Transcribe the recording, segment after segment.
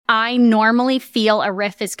I normally feel a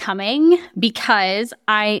riff is coming because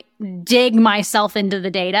I dig myself into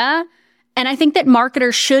the data. And I think that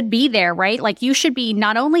marketers should be there, right? Like you should be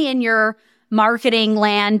not only in your marketing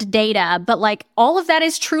land data, but like all of that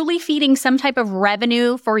is truly feeding some type of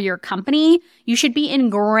revenue for your company. You should be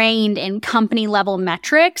ingrained in company level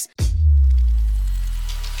metrics.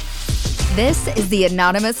 This is The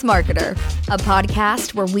Anonymous Marketer, a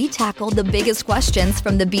podcast where we tackle the biggest questions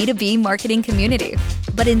from the B2B marketing community.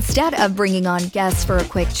 But instead of bringing on guests for a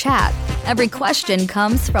quick chat, every question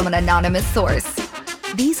comes from an anonymous source.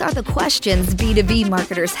 These are the questions B2B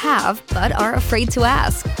marketers have but are afraid to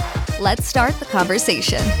ask. Let's start the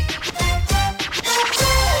conversation.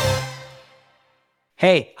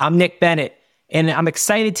 Hey, I'm Nick Bennett, and I'm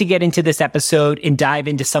excited to get into this episode and dive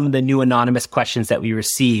into some of the new anonymous questions that we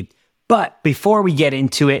received. But before we get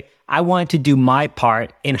into it, I wanted to do my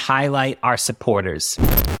part and highlight our supporters.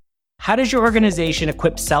 How does your organization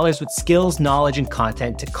equip sellers with skills, knowledge, and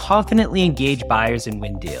content to confidently engage buyers and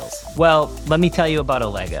win deals? Well, let me tell you about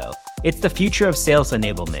Allego. It's the future of sales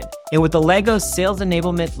enablement. And with Allego's sales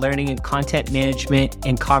enablement, learning and content management,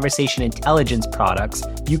 and conversation intelligence products,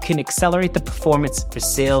 you can accelerate the performance for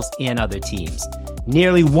sales and other teams.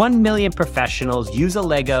 Nearly 1 million professionals use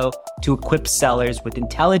Allego to equip sellers with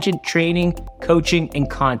intelligent training, coaching, and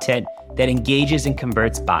content that engages and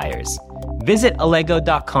converts buyers. Visit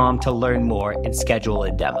Allego.com to learn more and schedule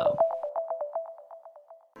a demo.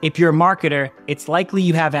 If you're a marketer, it's likely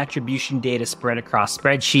you have attribution data spread across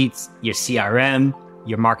spreadsheets, your CRM,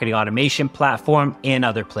 your marketing automation platform, and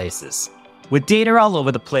other places. With data all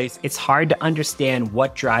over the place, it's hard to understand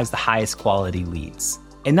what drives the highest quality leads.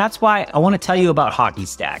 And that's why I want to tell you about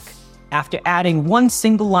HockeyStack. After adding one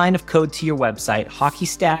single line of code to your website,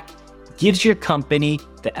 HockeyStack gives your company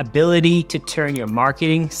the ability to turn your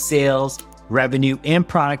marketing, sales, revenue, and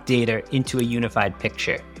product data into a unified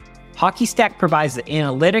picture. HockeyStack provides the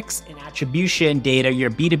analytics and attribution data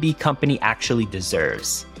your B2B company actually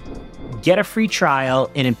deserves. Get a free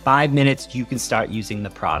trial, and in 5 minutes, you can start using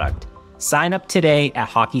the product. Sign up today at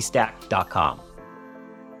hockeystack.com.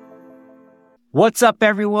 What's up,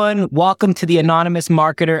 everyone? Welcome to The Anonymous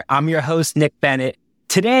Marketer. I'm your host, Nick Bennett.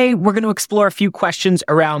 Today, we're going to explore a few questions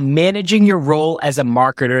around managing your role as a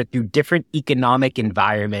marketer through different economic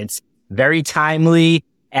environments. Very timely,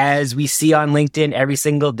 as we see on LinkedIn every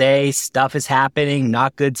single day. Stuff is happening,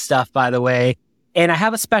 not good stuff, by the way. And I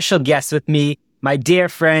have a special guest with me, my dear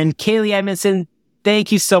friend, Kaylee Edmondson.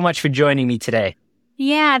 Thank you so much for joining me today.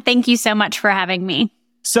 Yeah, thank you so much for having me.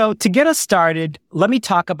 So to get us started, let me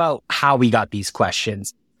talk about how we got these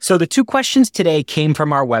questions. So the 2 questions today came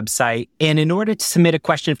from our website. And in order to submit a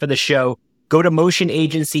question for the show, go to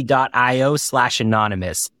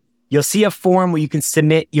motionagency.io/anonymous. You'll see a form where you can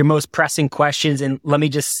submit your most pressing questions. And let me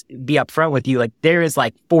just be upfront with you. Like there is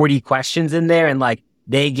like 40 questions in there and like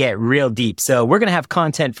they get real deep. So we're going to have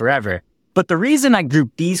content forever. But the reason I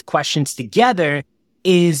grouped these questions together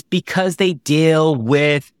is because they deal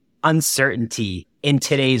with uncertainty in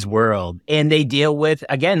today's world. And they deal with,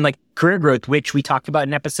 again, like career growth, which we talked about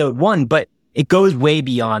in episode 1, but it goes way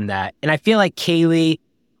beyond that. And I feel like Kaylee,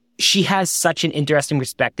 she has such an interesting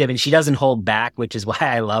perspective and she doesn't hold back, which is why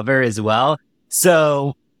I love her as well.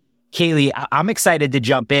 So Kaylee, I'm excited to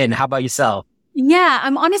jump in. How about yourself? Yeah,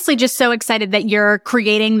 I'm honestly just so excited that you're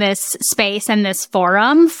creating this space and this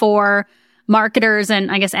forum for marketers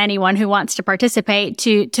and I guess anyone who wants to participate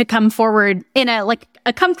to come forward in a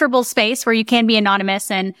comfortable space where you can be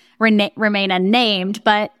anonymous and remain unnamed.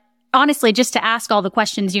 But honestly, just to ask all the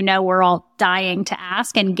questions we're all dying to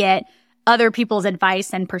ask and get other people's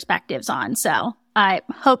advice and perspectives on. So I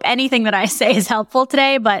hope anything that I say is helpful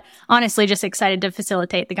today, but honestly, just excited to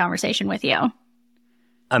facilitate the conversation with you.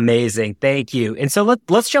 Amazing. Thank you. And so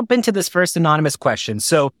let's jump into this first anonymous question.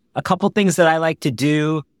 So a couple things that I like to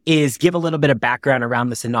do is give a little bit of background around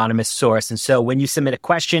this anonymous source. And so when you submit a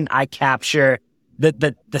question, I capture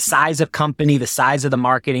the size of company, the size of the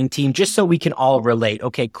marketing team, just so we can all relate.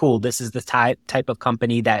 Okay, cool. This is the type of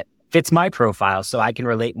company that fits my profile, so I can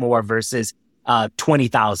relate more versus a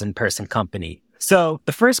 20,000 person company. So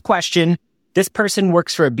the first question, this person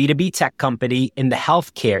works for a B2B tech company in the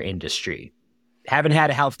healthcare industry. Haven't had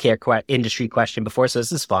a healthcare industry question before, so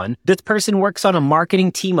this is fun. This person works on a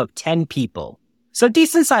marketing team of 10 people. So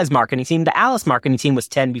decent sized marketing team. The Alice marketing team was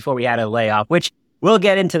 10 before we had a layoff, which we'll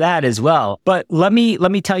get into that as well. But let me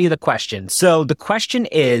tell you the question. So the question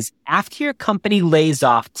is, after your company lays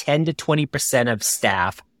off 10 to 20% of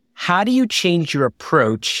staff, how do you change your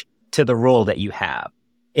approach to the role that you have?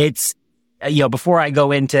 It's, before I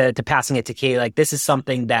go into passing it to Kay, like this is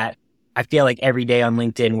something that I feel like every day on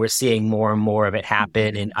LinkedIn, we're seeing more and more of it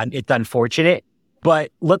happen. And it's unfortunate.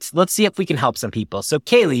 but let's see if we can help some people. So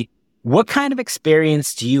Kaylee, what kind of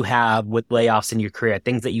experience do you have with layoffs in your career?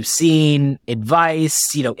 Things that you've seen,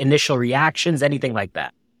 advice, initial reactions, anything like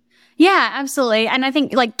that? Yeah, absolutely. And I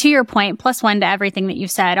think, like, to your point, plus one to everything that you've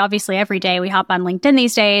said, obviously every day we hop on LinkedIn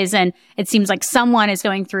these days and it seems like someone is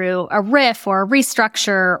going through a RIF or a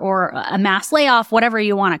restructure or a mass layoff, whatever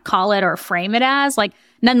you want to call it or frame it as. Like,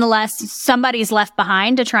 nonetheless, somebody's left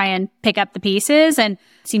behind to try and pick up the pieces. And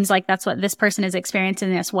it seems like that's what this person is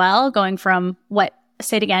experiencing as well, going from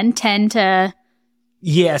say it again, 10 to...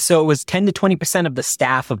 Yeah, so it was 10 to 20% of the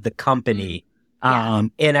staff of the company. Yeah.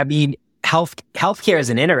 And I mean, healthcare is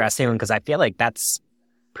an interesting one because I feel like that's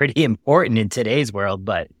pretty important in today's world,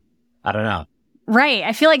 but I don't know. Right.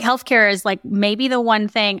 I feel like healthcare is like maybe the one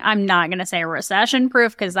thing, I'm not going to say recession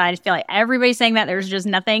proof because I feel like everybody's saying that there's just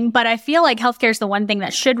nothing, but I feel like healthcare is the one thing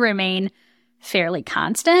that should remain fairly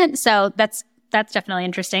constant. So that's definitely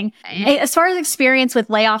interesting. As far as experience with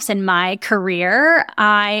layoffs in my career,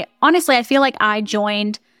 I feel like I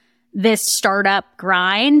joined this startup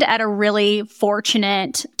grind at a really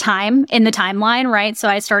fortunate time in the timeline, right? So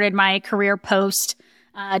I started my career post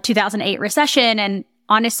 2008 recession. And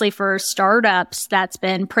honestly, for startups, that's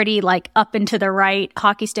been pretty like up and to the right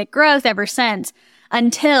hockey stick growth ever since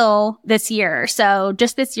until this year. So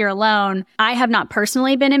just this year alone, I have not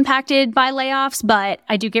personally been impacted by layoffs, but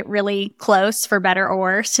I do get really close, for better or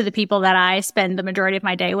worse, to the people that I spend the majority of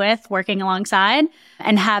my day with working alongside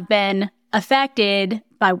and have been affected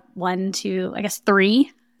by three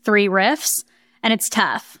RIFs. And it's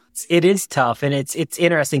tough. It is tough. And it's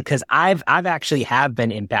interesting because I've actually have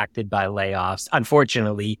been impacted by layoffs,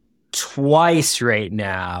 unfortunately, twice right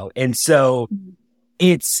now. And so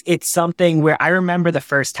it's something where I remember the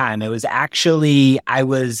first time I was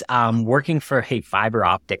working for a fiber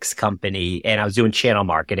optics company and I was doing channel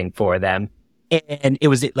marketing for them. And it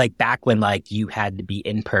was like back when like you had to be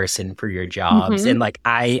in person for your jobs. And like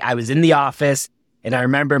I was in the office and I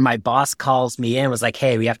remember my boss calls me in and was like,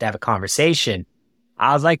 hey, we have to have a conversation.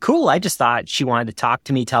 I was like, cool. I just thought she wanted to talk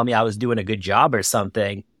to me, tell me I was doing a good job or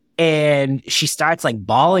something. And she starts like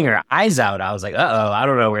bawling her eyes out. I was like, uh-oh, I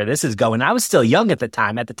don't know where this is going. I was still young at the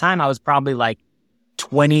time. At the time, I was probably like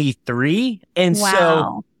 23. And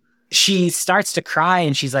so she starts to cry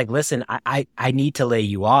and she's like, listen, I need to lay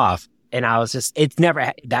you off. And I was just, it's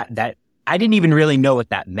never that I didn't even really know what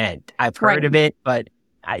that meant. I've heard of it, but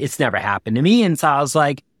it's never happened to me. And so I was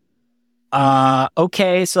like,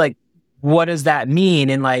 okay. So like, what does that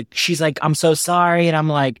mean? And like, she's like, I'm so sorry. And I'm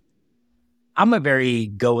like, I'm a very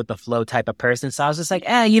go with the flow type of person. So I was just like,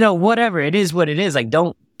 whatever. It is what it is. Like,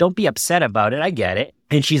 don't be upset about it. I get it.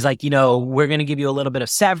 And she's like, we're going to give you a little bit of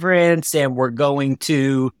severance and we're going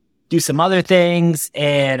to do some other things.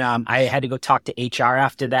 And I had to go talk to HR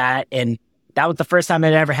after that. And that was the first time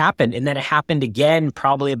it ever happened. And then it happened again,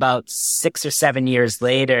 probably about 6 or 7 years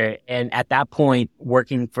later. And at that point,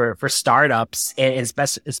 working for startups and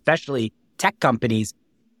especially tech companies,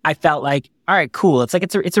 I felt like, all right, cool. It's like,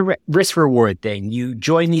 it's a risk reward thing. You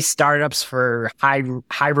join these startups for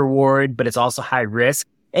high reward, but it's also high risk.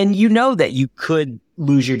 And you know that you could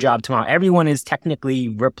lose your job tomorrow. Everyone is technically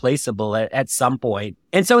replaceable at some point.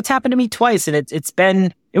 And so it's happened to me twice and it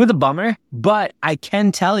was a bummer, but I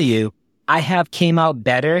can tell you, I have came out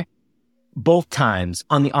better both times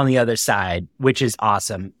on the other side, which is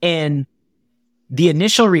awesome. And the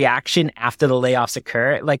initial reaction after the layoffs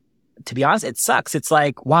occur, like, to be honest, it sucks. It's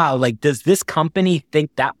like, wow, like, does this company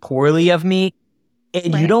think that poorly of me?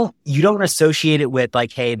 And you don't associate it with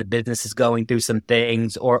like, hey, the business is going through some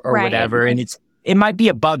things or whatever. And it might be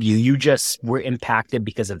above you. You just were impacted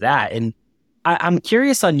because of that. And I'm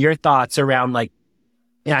curious on your thoughts around like,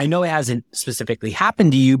 and I know it hasn't specifically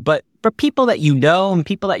happened to you, but for people that you know and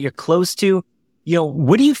people that you're close to,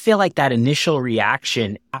 what do you feel like that initial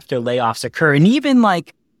reaction after layoffs occur? And even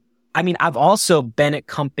like, I mean, I've also been at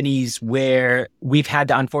companies where we've had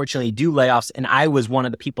to unfortunately do layoffs and I was one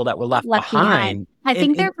of the people that were left behind. I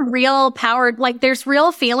think there's real power, like there's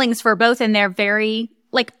real feelings for both and they're very,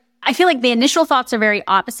 like, I feel like the initial thoughts are very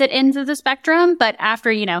opposite ends of the spectrum, but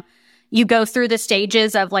after, you go through the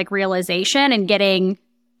stages of like realization and getting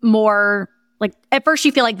more, like at first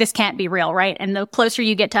you feel like this can't be real, right? And the closer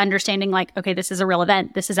you get to understanding like, okay, this is a real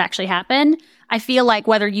event, this has actually happened. I feel like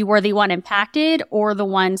whether you were the one impacted or the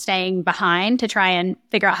one staying behind to try and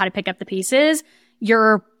figure out how to pick up the pieces,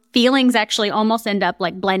 your feelings actually almost end up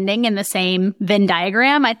like blending in the same Venn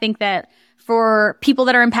diagram. I think that for people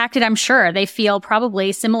that are impacted, I'm sure they feel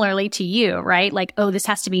probably similarly to you, right? Like, oh, this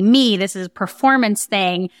has to be me. This is a performance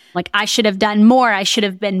thing. Like I should have done more. I should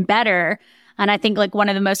have been better. And I think like one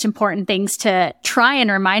of the most important things to try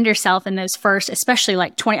and remind yourself in those first, especially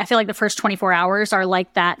like I feel like the first 24 hours are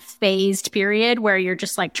like that phased period where you're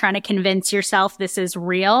just like trying to convince yourself this is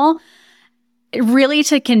real. Really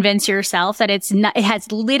to convince yourself that it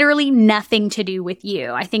has literally nothing to do with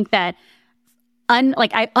you. I think that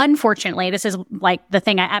unfortunately, this is like the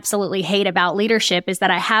thing I absolutely hate about leadership is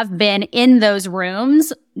that I have been in those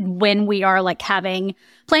rooms when we are like having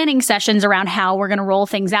planning sessions around how we're going to roll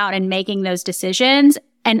things out and making those decisions.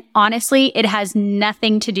 And honestly, it has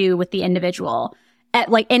nothing to do with the individual. At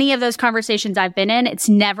like any of those conversations I've been in, it's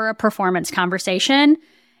never a performance conversation.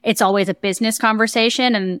 It's always a business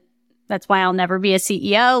conversation. And that's why I'll never be a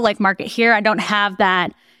CEO like Market Here. I don't have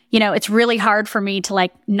that. It's really hard for me to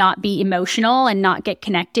like not be emotional and not get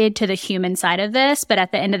connected to the human side of this. But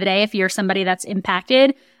at the end of the day, if you're somebody that's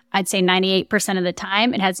impacted, I'd say 98% of the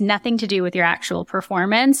time, it has nothing to do with your actual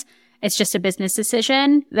performance. It's just a business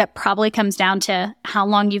decision that probably comes down to how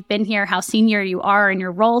long you've been here, how senior you are in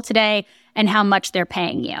your role today, and how much they're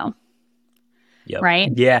paying you. Yep.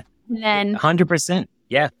 Right? Yeah. And then 100%.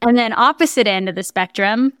 Yeah. And then opposite end of the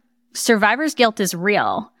spectrum, survivor's guilt is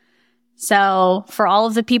real. So for all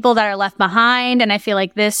of the people that are left behind, and I feel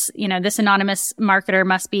like this anonymous marketer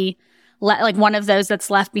must be like one of those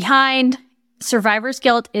that's left behind. Survivor's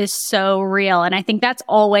guilt is so real. And I think that's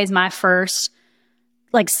always my first,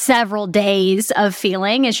 like several days of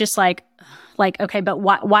feeling is just like, okay, but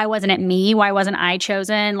why wasn't it me? Why wasn't I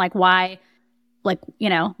chosen? Why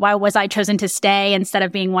was I chosen to stay instead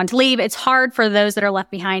of being one to leave? It's hard for those that are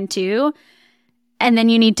left behind too. And then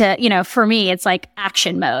you need to, for me, it's like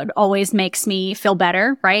action mode always makes me feel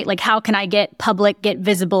better, right? Like how can I get public, get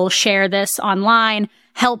visible, share this online,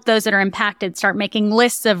 help those that are impacted, start making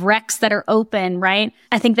lists of recs that are open, right?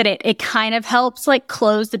 I think that it kind of helps like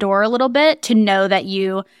close the door a little bit to know that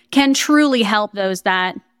you can truly help those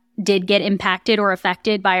that did get impacted or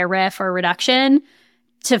affected by a RIF or a reduction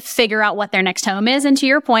to figure out what their next home is. And to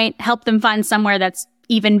your point, help them find somewhere that's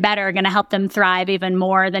even better, going to help them thrive even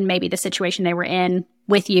more than maybe the situation they were in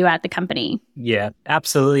with you at the company. Yeah,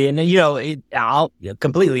 absolutely. And, I'll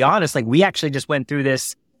completely honest, like we actually just went through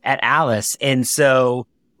this at Alice. And so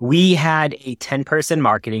we had a 10-person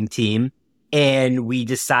marketing team and we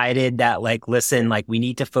decided that like, listen, like we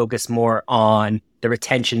need to focus more on the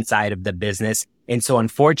retention side of the business. And so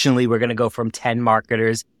unfortunately, we're going to go from 10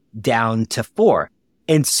 marketers down to 4.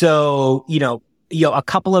 And so, a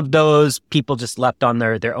couple of those people just left on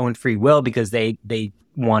their own free will because they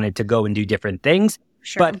wanted to go and do different things.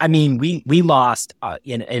 Sure. But I mean, we lost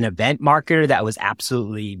an event marketer that was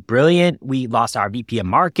absolutely brilliant. We lost our VP of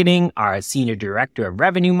marketing, our senior director of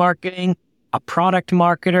revenue marketing, a product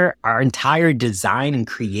marketer, our entire design and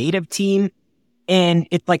creative team. And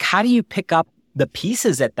it's like, how do you pick up the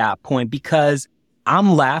pieces at that point? Because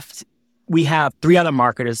I'm left, we have 3 other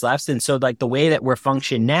marketers left. And so like the way that we're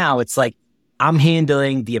functioning now, it's like, I'm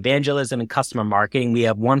handling the evangelism and customer marketing. We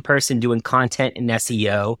have one person doing content and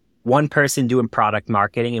SEO, one person doing product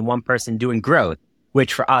marketing, and one person doing growth,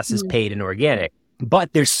 which for us is paid and organic.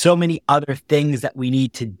 But there's so many other things that we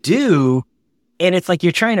need to do. And it's like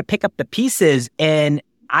you're trying to pick up the pieces. And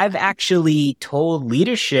I've actually told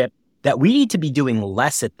leadership that we need to be doing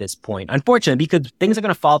less at this point, unfortunately, because things are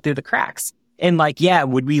going to fall through the cracks. And like, yeah,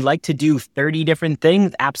 would we like to do 30 different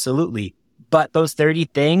things? Absolutely. But those 30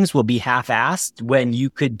 things will be half-assed when you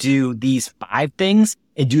could do these 5 things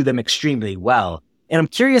and do them extremely well. And I'm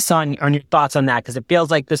curious on your thoughts on that, because it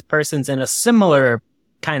feels like this person's in a similar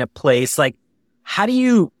kind of place. Like, how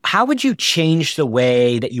would you change the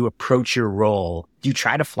way that you approach your role? Do you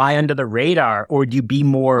try to fly under the radar, or do you be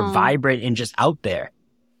more vibrant and just out there?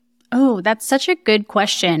 Oh, that's such a good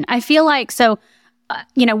question. I feel like,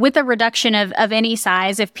 with a reduction of any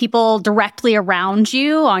size, if people directly around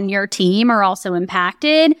you on your team are also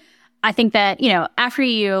impacted, I think that, after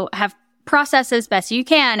you have processed as best you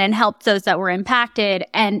can and helped those that were impacted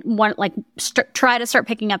and try to start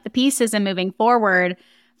picking up the pieces and moving forward,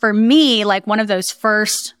 for me, like one of those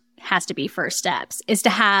first steps is to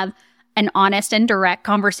have an honest and direct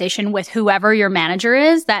conversation with whoever your manager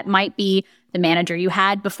is. That might be the manager you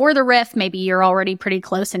had before the RIF. Maybe you're already pretty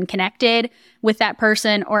close and connected with that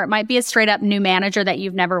person, or it might be a straight up new manager that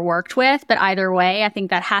you've never worked with. But either way, I think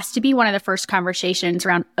that has to be one of the first conversations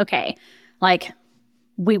around, okay, like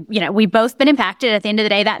we've both been impacted. At the end of the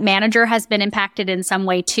day, that manager has been impacted in some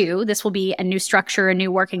way too. This will be a new structure, a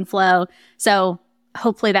new working flow. So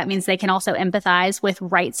hopefully that means they can also empathize with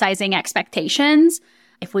right-sizing expectations.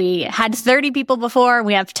 If we had 30 people before,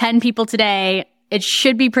 we have 10 people today, it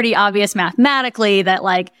should be pretty obvious mathematically that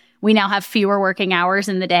like we now have fewer working hours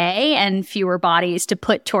in the day and fewer bodies to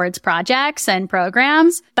put towards projects and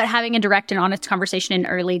programs. But having a direct and honest conversation in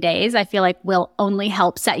early days, I feel like will only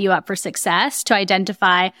help set you up for success to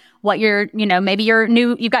identify what maybe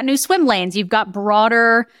you've got new swim lanes, you've got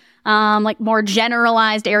broader, like more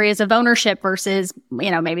generalized areas of ownership versus,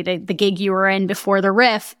 maybe the gig you were in before the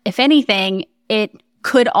RIF. If anything, it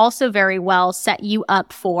could also very well set you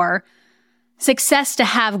up for success to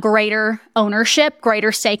have greater ownership,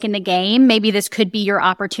 greater stake in the game. Maybe this could be your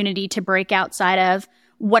opportunity to break outside of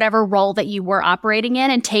whatever role that you were operating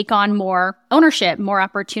in and take on more ownership, more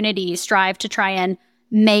opportunities, strive to try and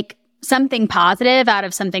make something positive out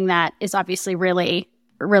of something that is obviously really,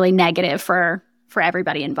 really negative for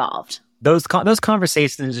everybody involved. Those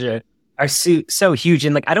conversations are so huge.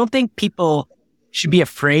 And I don't think people should be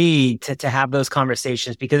afraid to have those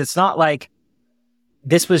conversations, because it's not like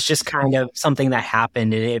this was just kind of something that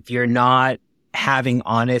happened. And if you're not having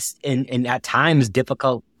honest and at times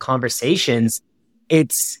difficult conversations,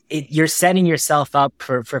 you're setting yourself up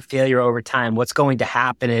for failure over time. What's going to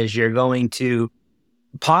happen is you're going to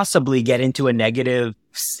possibly get into a negative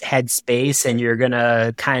headspace, and you're going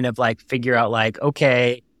to kind of figure out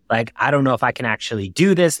okay, I don't know if I can actually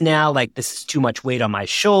do this now. This is too much weight on my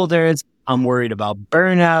shoulders. I'm worried about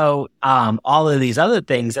burnout, all of these other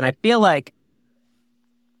things. And I feel like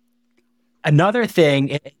another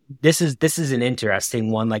thing, this is an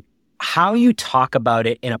interesting one, how you talk about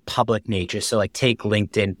it in a public nature. So take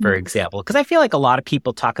LinkedIn, for example, because I feel like a lot of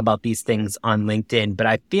people talk about these things on LinkedIn, but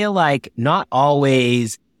I feel like not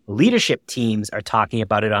always leadership teams are talking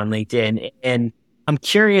about it on LinkedIn. And I'm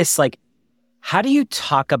curious, how do you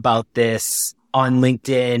talk about this on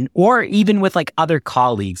LinkedIn or even with other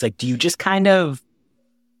colleagues? Do you just kind of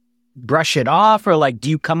brush it off, or do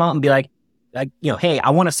you come out and be hey, I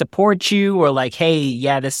want to support you, or hey,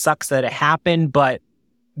 yeah, this sucks that it happened, but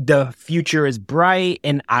the future is bright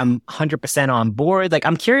and I'm 100% on board?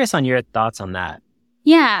 I'm curious on your thoughts on that.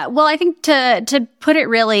 Yeah. Well, I think to put it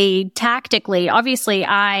really tactically, obviously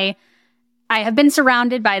I have been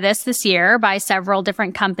surrounded by this year by several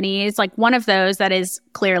different companies. One of those that is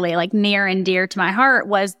clearly near and dear to my heart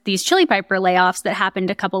was these Chili Piper layoffs that happened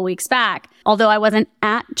a couple weeks back. Although I wasn't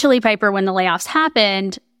at Chili Piper when the layoffs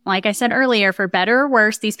happened, like I said earlier, for better or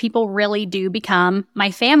worse, these people really do become my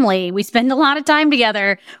family. We spend a lot of time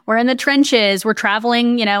together. We're in the trenches. We're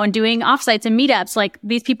traveling, and doing offsites and meetups.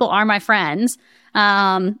 These people are my friends.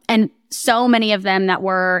 And so many of them that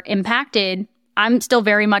were impacted, I'm still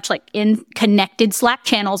very much in connected Slack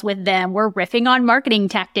channels with them. We're riffing on marketing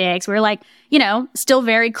tactics. We're still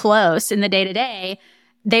very close in the day to day.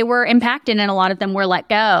 They were impacted and a lot of them were let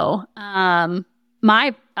go.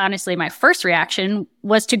 Honestly, my first reaction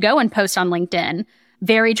was to go and post on LinkedIn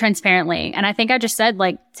very transparently. And I think I just said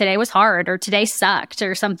today was hard or today sucked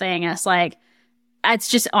or something. And it's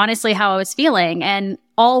just honestly how I was feeling, and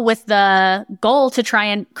all with the goal to try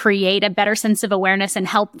and create a better sense of awareness and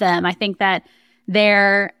help them. I think that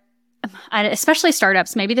especially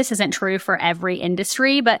startups, maybe this isn't true for every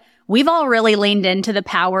industry, but we've all really leaned into the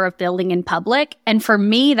power of building in public. And for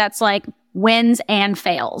me, that's wins and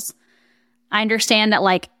fails. I understand that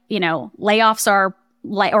layoffs are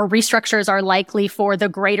or restructures are likely for the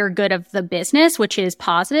greater good of the business, which is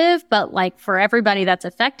positive, but for everybody that's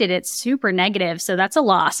affected, it's super negative. So that's a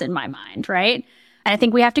loss in my mind, right? And I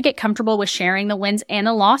think we have to get comfortable with sharing the wins and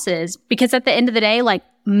the losses, because at the end of the day,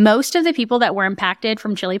 most of the people that were impacted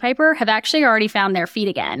from Chili Piper have actually already found their feet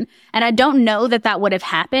again. And I don't know that would have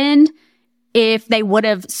happened if they would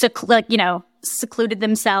have secluded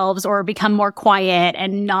themselves or become more quiet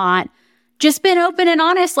and not just been open and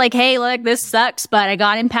honest, hey, look, this sucks, but I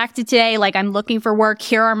got impacted today. I'm looking for work.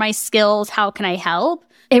 Here are my skills. How can I help?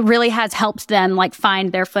 It really has helped them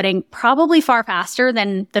find their footing probably far faster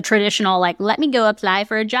than the traditional, let me go apply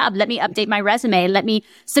for a job. Let me update my resume. Let me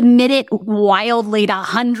submit it wildly to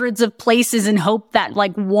hundreds of places and hope that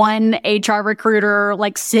one HR recruiter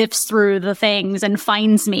sifts through the things and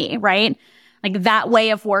finds me, right? That way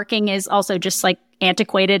of working is also just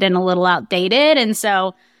antiquated and a little outdated. And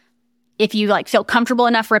so if you feel comfortable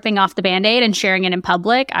enough ripping off the Band-Aid and sharing it in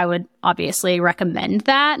public, I would obviously recommend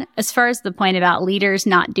that. As far as the point about leaders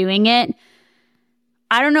not doing it,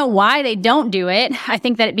 I don't know why they don't do it. I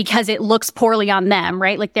think that because it looks poorly on them,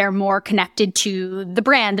 right? They're more connected to the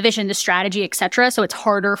brand, the vision, the strategy, etc. So it's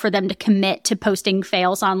harder for them to commit to posting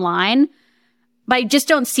fails online. But I just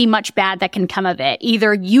don't see much bad that can come of it.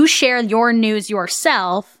 Either you share your news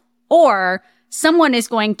yourself, or someone is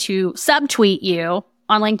going to subtweet you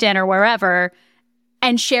on LinkedIn or wherever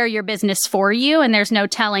and share your business for you. And there's no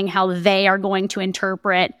telling how they are going to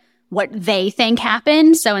interpret what they think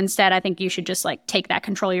happened. So instead, I think you should just like take that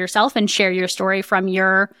control yourself and share your story from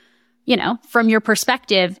your, from your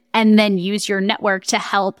perspective, and then use your network to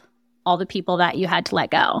help all the people that you had to let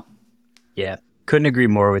go. Yeah. Couldn't agree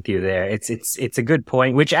more with you there. It's a good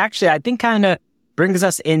point, which actually I think kind of brings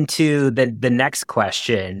us into the next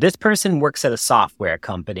question. This person works at a software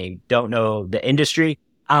company. Don't know the industry,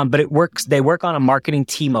 but they work on a marketing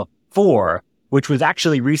team of 4, which was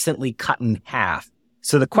actually recently cut in half.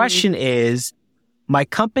 So the question is, my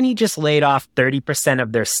company just laid off 30%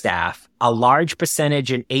 of their staff, a large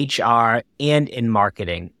percentage in HR and in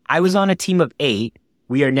marketing. I was on a team of 8.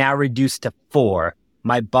 We are now reduced to 4.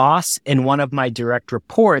 My boss and one of my direct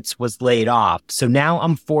reports was laid off. So now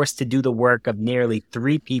I'm forced to do the work of nearly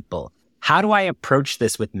 3 people. How do I approach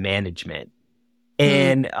this with management?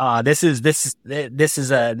 And this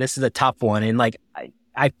is a tough one. And like,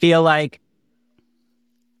 I feel like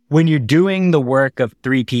when you're doing the work of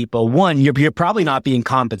 3 people, one, you're probably not being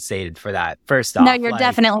compensated for that. First off, no, you're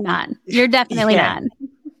definitely not. You're definitely not.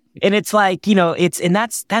 And it's like,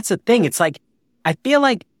 that's the thing. It's like, I feel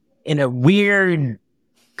like in a weird,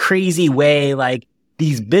 crazy way, like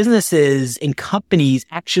these businesses and companies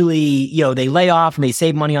actually, they lay off and they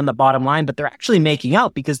save money on the bottom line, but they're actually making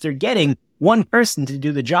out because they're getting one person to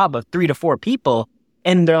do the job of 3 to 4 people.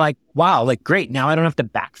 And they're like, wow, like great. Now I don't have to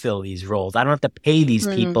backfill these roles. I don't have to pay these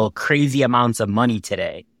people crazy amounts of money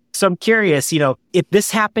today. So I'm curious, if this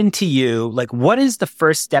happened to you, like what is the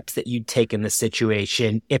first steps that you'd take in this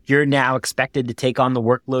situation if you're now expected to take on the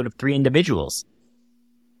workload of 3 individuals?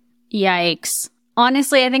 Yikes.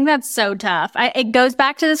 Honestly, I think that's so tough. It goes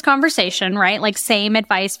back to this conversation, right? Like same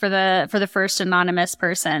advice for the first anonymous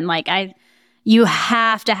person. Like you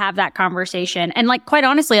have to have that conversation. And like, quite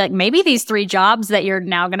honestly, like maybe these 3 jobs that you're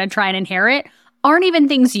now going to try and inherit aren't even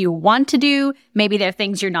things you want to do. Maybe they're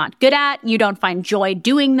things you're not good at. You don't find joy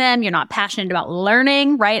doing them. You're not passionate about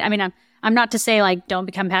learning, right? I mean, I'm not to say like, don't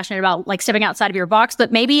become passionate about like stepping outside of your box,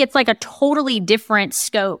 but maybe it's like a totally different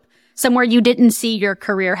scope, somewhere you didn't see your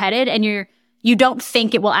career headed, and you don't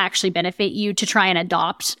think it will actually benefit you to try and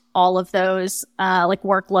adopt all of those like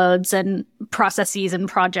workloads and processes and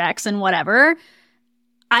projects and whatever.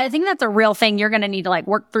 I think that's a real thing you're going to need to like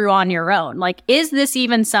work through on your own. Like, is this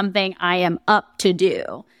even something I am up to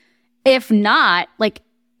do? If not, like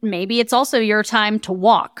maybe it's also your time to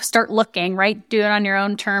walk, start looking, right? Do it on your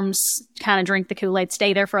own terms, kind of drink the Kool-Aid,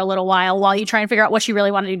 stay there for a little while you try and figure out what you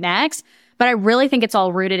really want to do next. But I really think it's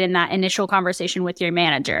all rooted in that initial conversation with your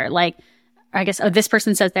manager. Like, I guess, this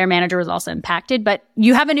person says their manager was also impacted, but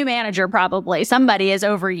you have a new manager probably. Somebody is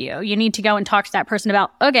over you. You need to go and talk to that person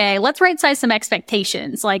about, okay, let's right size some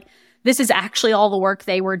expectations. Like, this is actually all the work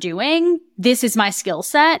they were doing. This is my skill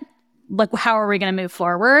set. Like, how are we going to move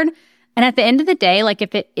forward? And at the end of the day, like,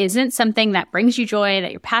 if it isn't something that brings you joy,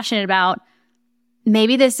 that you're passionate about,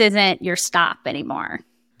 maybe this isn't your stop anymore.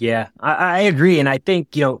 Yeah, I agree. And I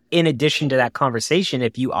think, in addition to that conversation,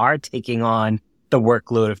 if you are taking on the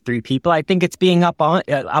workload of 3 people, I think it's being up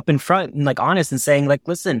in front and like honest and saying like,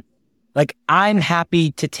 listen, like I'm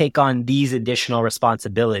happy to take on these additional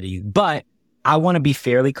responsibilities, but I want to be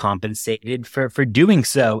fairly compensated for doing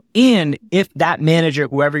so. And if that manager,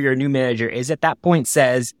 whoever your new manager is at that point,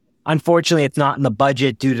 says, unfortunately, it's not in the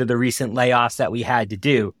budget due to the recent layoffs that we had to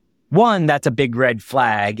do. One, that's a big red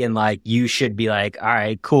flag. And like, you should be like, all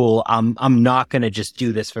right, cool. I'm not going to just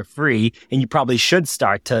do this for free. And you probably should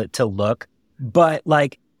start to look, but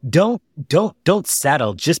like, don't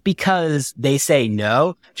settle just because they say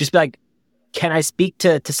no. Just be like, can I speak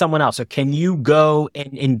to someone else? Or can you go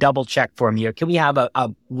and double check for me? Or can we have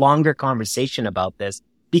a longer conversation about this?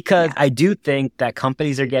 Because I do think that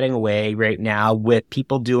companies are getting away right now with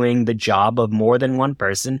people doing the job of more than one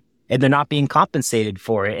person, and they're not being compensated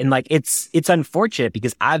for it. And like, it's unfortunate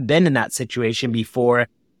because I've been in that situation before,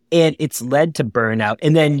 and it's led to burnout.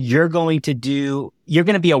 And then you're going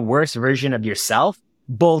to be a worse version of yourself,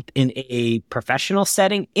 both in a professional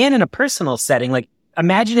setting and in a personal setting. Like,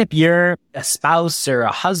 imagine if you're a spouse or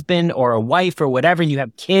a husband or a wife or whatever, and you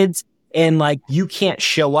have kids, and like, you can't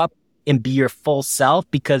show up and be your full self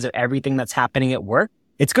because of everything that's happening at work.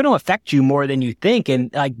 It's going to affect you more than you think.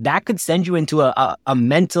 And like, that could send you into a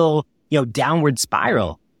mental, downward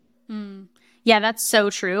spiral. Yeah, that's so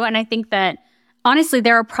true. And I think that honestly,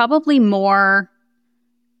 there are probably more.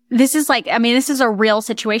 This is a real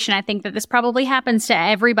situation. I think that this probably happens to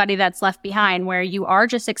everybody that's left behind, where you are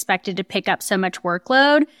just expected to pick up so much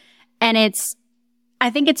workload. And I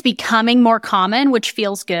think it's becoming more common, which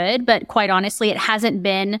feels good. But quite honestly, it hasn't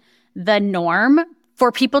been the norm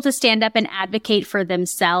for people to stand up and advocate for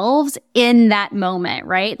themselves in that moment,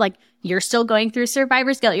 right? Like, you're still going through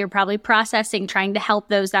survivor's guilt. You're probably processing, trying to help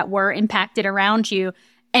those that were impacted around you,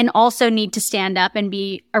 and also need to stand up and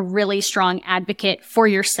be a really strong advocate for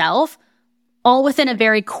yourself, all within a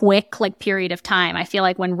very quick period of time. I feel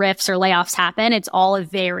like when rifts or layoffs happen, it's all a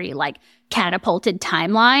very catapulted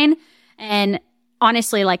timeline. And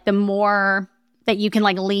honestly, the more that you can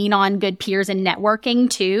lean on good peers and networking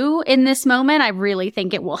too in this moment, I really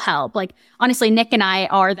think it will help. Honestly, Nick and I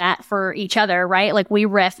are that for each other, right? We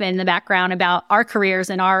riff in the background about our careers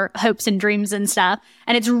and our hopes and dreams and stuff.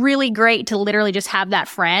 And it's really great to literally just have that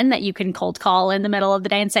friend that you can cold call in the middle of the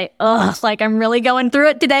day and say, I'm really going through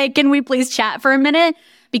it today. Can we please chat for a minute?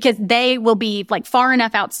 Because they will be far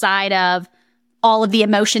enough outside of all of the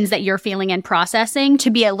emotions that you're feeling and processing to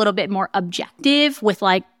be a little bit more objective with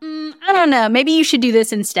I don't know, maybe you should do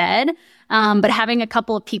this instead. But having a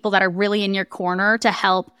couple of people that are really in your corner to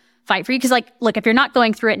help fight for you. Because look, if you're not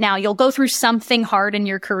going through it now, you'll go through something hard in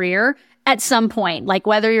your career at some point,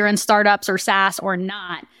 whether you're in startups or SaaS or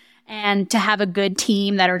not. And to have a good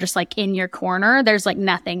team that are just in your corner, there's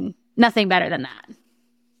nothing better than that.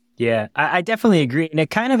 Yeah, I definitely agree. And it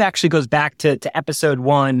kind of actually goes back to episode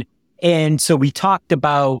 1. And so we talked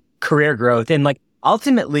about career growth and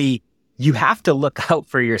ultimately you have to look out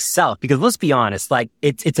for yourself because let's be honest,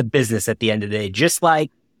 it's a business at the end of the day, just like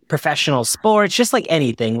professional sports, just like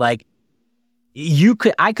anything. I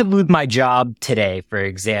could lose my job today, for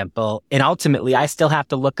example, and ultimately I still have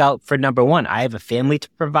to look out for number one. I have a family to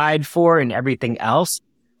provide for and everything else.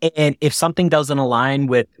 And if something doesn't align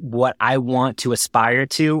with what I want to aspire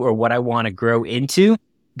to or what I want to grow into,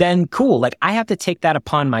 then cool. I have to take that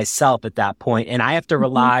upon myself at that point, and I have to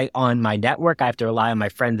rely on my network. I have to rely on my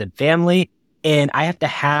friends and family, and I have to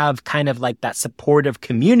have kind of that supportive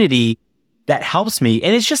community that helps me.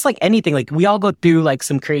 And it's just like anything. We all go through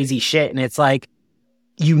some crazy shit, and it's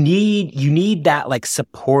you need that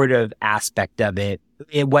supportive aspect of it,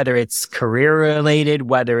 whether it's career related,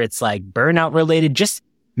 whether it's burnout related. Just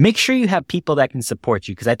make sure you have people that can support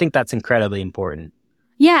you because I think that's incredibly important.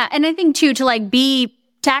 Yeah, and I think too to be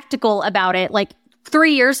tactical about it.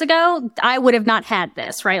 3 years ago, I would have not had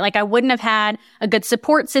this, right? I wouldn't have had a good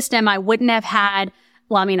support system. I wouldn't have had,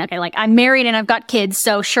 I'm married and I've got kids.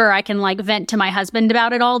 So sure, I can vent to my husband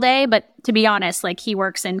about it all day. But to be honest, he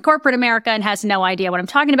works in corporate America and has no idea what I'm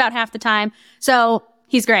talking about half the time. So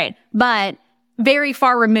he's great, but very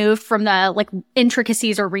far removed from the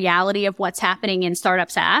intricacies or reality of what's happening in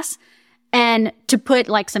startup SaaS. And to put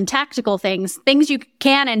some tactical things you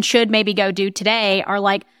can and should maybe go do today are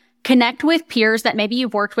connect with peers that maybe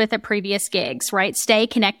you've worked with at previous gigs, right? Stay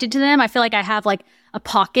connected to them. I feel I have a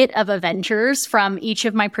pocket of Avengers from each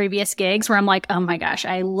of my previous gigs where I'm oh my gosh,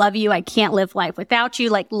 I love you. I can't live life without you.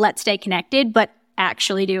 Let's stay connected, but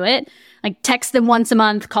actually do it. Text them once a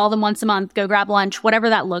month, call them once a month, go grab lunch, whatever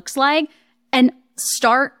that looks like, and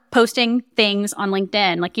start posting things on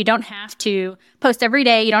LinkedIn. You don't have to post every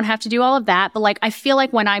day. You don't have to do all of that. But I feel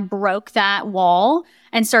when I broke that wall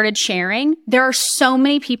and started sharing, there are so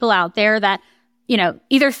many people out there that,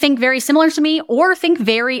 either think very similar to me or think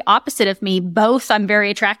very opposite of me. Both I'm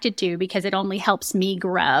very attracted to because it only helps me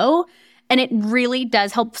grow. And it really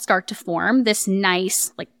does help start to form this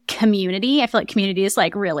nice, community. I feel community is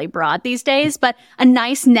really broad these days, but a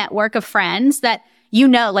nice network of friends that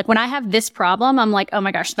when I have this problem, I'm oh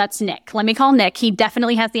my gosh, that's Nick. Let me call Nick. He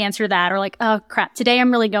definitely has the answer to that. Or oh crap, today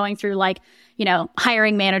I'm really going through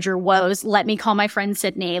hiring manager woes. Let me call my friend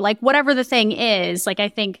Sydney. Whatever the thing is, I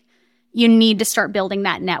think you need to start building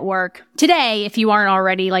that network today if you aren't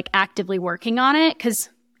already actively working on it. Cause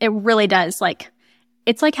it really does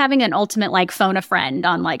it's having an ultimate phone a friend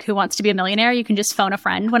on Who Wants to Be a Millionaire. You can just phone a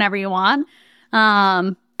friend whenever you want.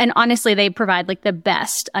 And honestly, they provide the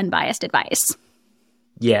best unbiased advice.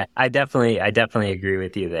 Yeah, I definitely agree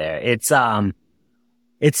with you there. It's so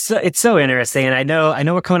interesting, and I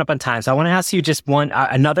know we're coming up on time, so I want to ask you just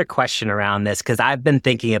another question around this because I've been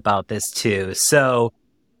thinking about this too. So,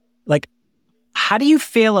 how do you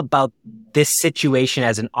feel about this situation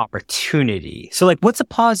as an opportunity? So, what's a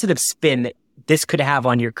positive spin that this could have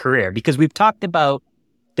on your career? Because we've talked about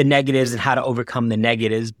the negatives and how to overcome the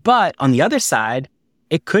negatives, but on the other side,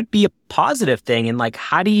 it could be a positive thing. And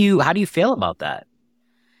how do you feel about that?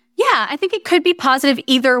 Yeah, I think it could be positive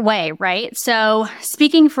either way, right? So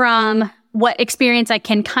speaking from what experience I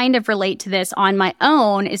can kind of relate to this on my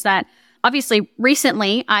own is that obviously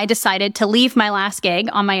recently I decided to leave my last gig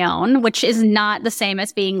on my own, which is not the same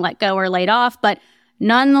as being let go or laid off, but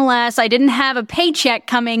nonetheless, I didn't have a paycheck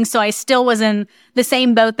coming, so I still was in the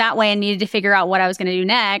same boat that way and needed to figure out what I was going to do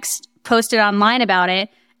next, posted online about it.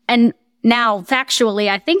 And now factually,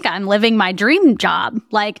 I think I'm living my dream job.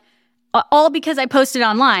 all because I posted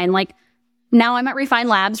online. Like, now I'm at Refine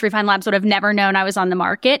Labs. Refine Labs would have never known I was on the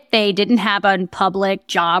market. They didn't have a public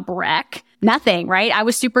job rec. Nothing, right? I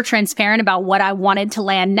was super transparent about what I wanted to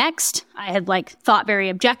land next. I had thought very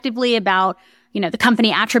objectively about, the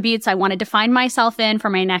company attributes I wanted to find myself in for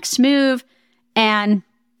my next move. And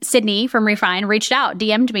Sydney from Refine reached out,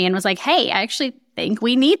 DM'd me and was like, hey, I actually think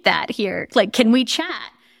we need that here. Can we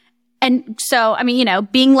chat? And so,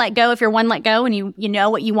 being let go, if you're one let go and you know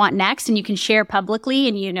what you want next and you can share publicly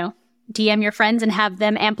and, DM your friends and have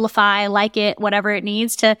them amplify, like it, whatever it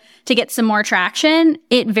needs to get some more traction,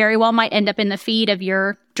 it very well might end up in the feed of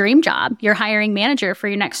your dream job, your hiring manager for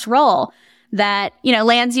your next role that,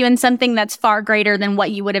 lands you in something that's far greater than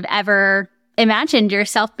what you would have ever imagined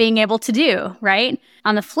yourself being able to do, right?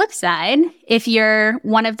 On the flip side, if you're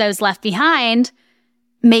one of those left behind,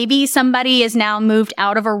 maybe somebody is now moved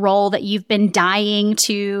out of a role that you've been dying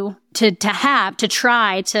to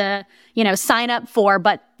try to, sign up for,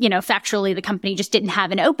 but, factually the company just didn't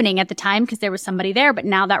have an opening at the time because there was somebody there, but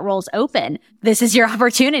now that role's open. This is your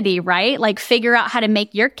opportunity, right? Figure out how to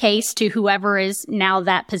make your case to whoever is now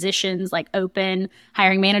that position's open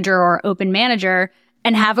hiring manager or open manager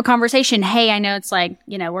and have a conversation. Hey, I know it's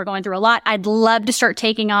we're going through a lot. I'd love to start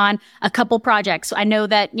taking on a couple projects. I know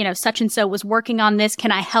that, such and so was working on this.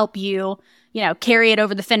 Can I help you, carry it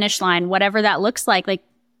over the finish line? Whatever that looks like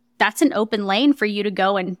that's an open lane for you to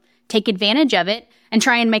go and take advantage of it and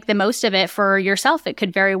try and make the most of it for yourself. It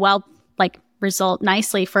could very well result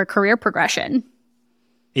nicely for career progression.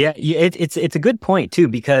 Yeah, it's a good point too,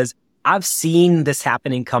 because I've seen this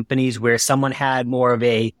happen in companies where someone had more of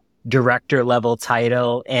a director level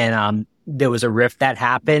title and there was a rift that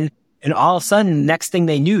happened. And all of a sudden, next thing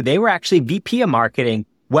they knew, they were actually VP of marketing,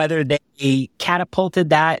 whether they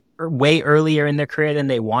catapulted that way earlier in their career than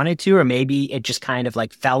they wanted to, or maybe it just kind of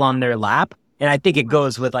fell on their lap. And I think it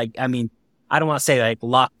goes with I don't want to say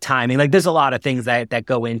luck, timing. There's a lot of things that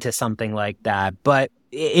go into something like that, but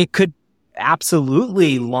it could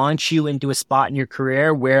absolutely launch you into a spot in your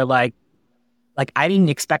career where I didn't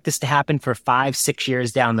expect this to happen for 5-6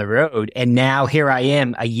 years down the road. And now here I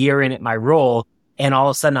am a year in at my role. And all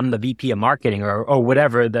of a sudden I'm the VP of marketing or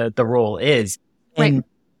whatever the role is. And right.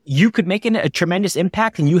 You could make a tremendous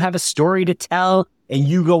impact and you have a story to tell and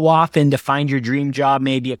you go off and to find your dream job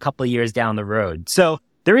maybe a couple of years down the road. So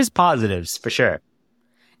there is positives for sure.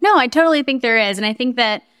 No, I totally think there is. And I think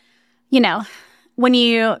that, when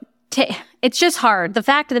you it's just hard. The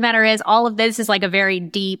fact of the matter is all of this is a very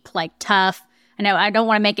deep, tough. I know I don't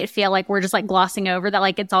want to make it feel like we're just glossing over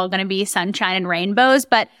that it's all going to be sunshine and rainbows,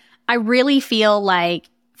 but I really feel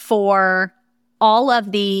for all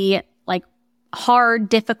of the hard,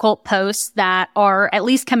 difficult posts that are at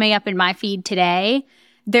least coming up in my feed today,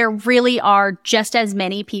 there really are just as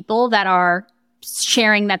many people that are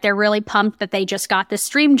sharing that they're really pumped that they just got this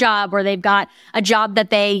dream job or they've got a job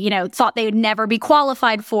that they, thought they would never be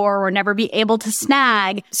qualified for or never be able to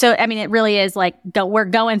snag. So, it really is we're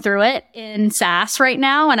going through it in SaaS right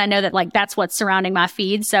now. And I know that that's what's surrounding my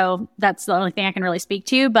feed. So that's the only thing I can really speak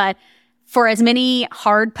to. But for as many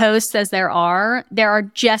hard posts as there are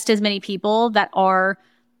just as many people that are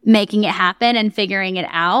making it happen and figuring it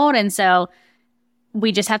out. And so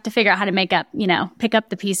we just have to figure out how to pick up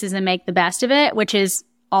the pieces and make the best of it, which is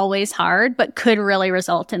always hard, but could really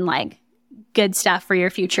result in good stuff for your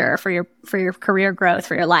future, for your career growth,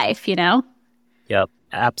 for your life, Yep,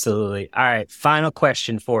 absolutely. All right. Final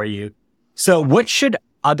question for you. So what should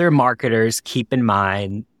other marketers keep in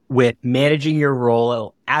mind with managing your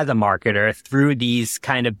role as a marketer through these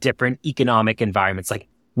kind of different economic environments?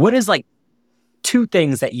 What is 2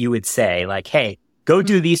 things that you would say, hey, go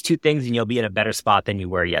do these 2 things and you'll be in a better spot than you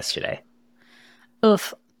were yesterday?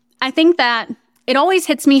 Oof. I think that it always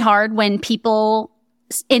hits me hard when people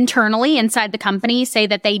internally inside the company say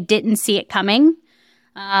that they didn't see it coming.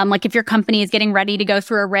 If your company is getting ready to go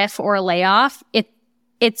through a RIF or a layoff,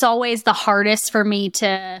 it's always the hardest for me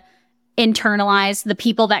to internalize the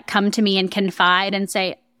people that come to me and confide and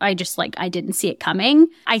say, I didn't see it coming.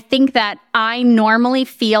 I think that I normally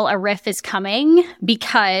feel a RIF is coming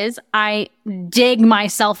because I dig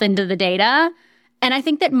myself into the data. And I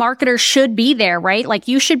think that marketers should be there, right?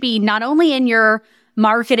 You should be not only in your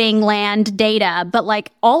marketing land data, but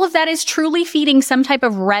all of that is truly feeding some type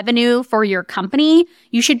of revenue for your company.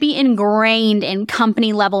 You should be ingrained in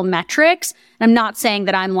company level metrics. I'm not saying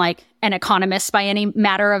that I'm an economist by any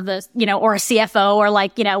matter of the, or a CFO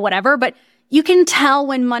or whatever, but you can tell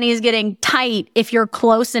when money is getting tight if you're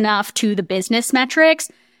close enough to the business metrics.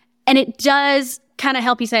 And it does kind of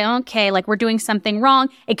help you say, okay, we're doing something wrong.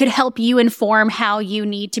 It could help you inform how you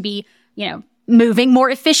need to be, moving more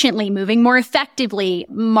efficiently, moving more effectively.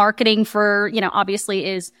 Marketing for, obviously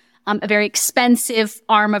is a very expensive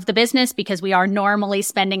arm of the business because we are normally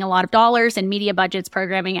spending a lot of dollars in media budgets,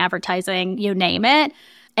 programming, advertising, you name it.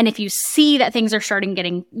 And if you see that things are starting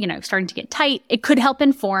to get tight, it could help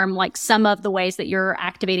inform like some of the ways that you're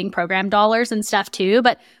activating program dollars and stuff too,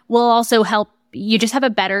 but will also help you just have a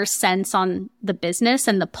better sense on the business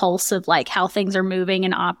and the pulse of like how things are moving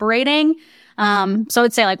and operating. So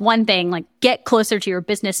I'd say like one thing, like get closer to your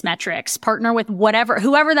business metrics, partner with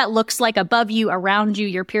whoever that looks like above you, around you,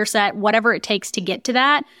 your peer set, whatever it takes to get to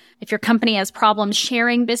that. If your company has problems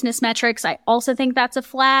sharing business metrics, I also think that's a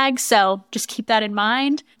flag. So just keep that in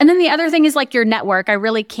mind. And then the other thing is like your network. I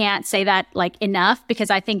really can't say that like enough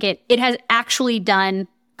because I think it has actually done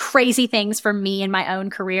crazy things for me in my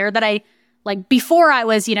own career that I like before I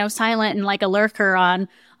was, silent and like a lurker on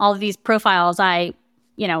all of these profiles. I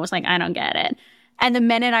was like, I don't get it. And the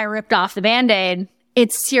minute I ripped off the Band-Aid,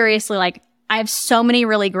 it's seriously like, I have so many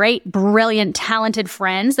really great, brilliant, talented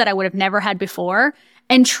friends that I would have never had before.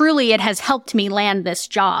 And truly, it has helped me land this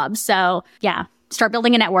job. So yeah, start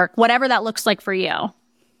building a network, whatever that looks like for you.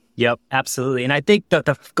 Yep, absolutely. And I think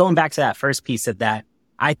going back to that first piece of that,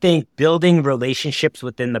 I think building relationships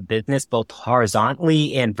within the business, both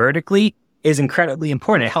horizontally and vertically, is incredibly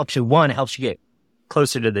important. It helps you, one, it helps you get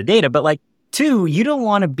closer to the data, but like, two, you don't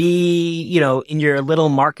want to be, in your little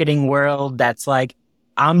marketing world that's like,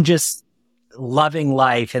 I'm just loving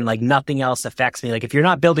life and like nothing else affects me. Like if you're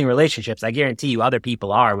not building relationships, I guarantee you other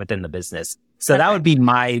people are within the business. So that would be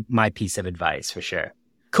my piece of advice for sure.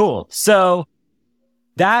 Cool. So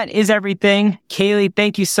that is everything. Kaylee,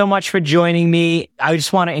 thank you so much for joining me. I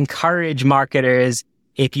just want to encourage marketers,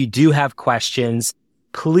 if you do have questions,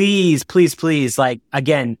 please, like,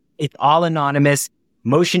 again, it's all anonymous.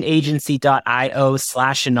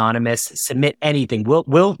 motionagency.io/anonymous. Submit anything.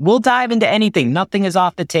 We'll dive into anything. Nothing is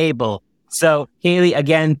off the table. So Kaylee,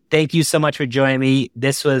 again, thank you so much for joining me.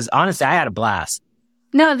 This was, honestly, I had a blast.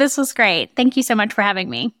 No, this was great. Thank you so much for having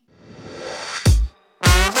me.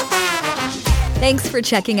 Thanks for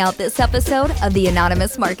checking out this episode of The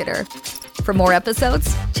Anonymous Marketer. For more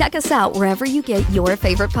episodes, check us out wherever you get your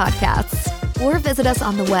favorite podcasts, or visit us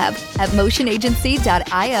on the web at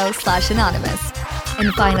motionagency.io/anonymous.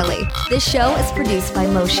 And finally, this show is produced by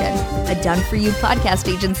Motion, a done-for-you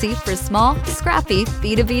podcast agency for small, scrappy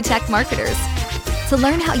B2B tech marketers. To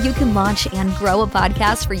learn how you can launch and grow a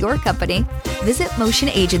podcast for your company, visit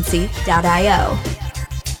motionagency.io.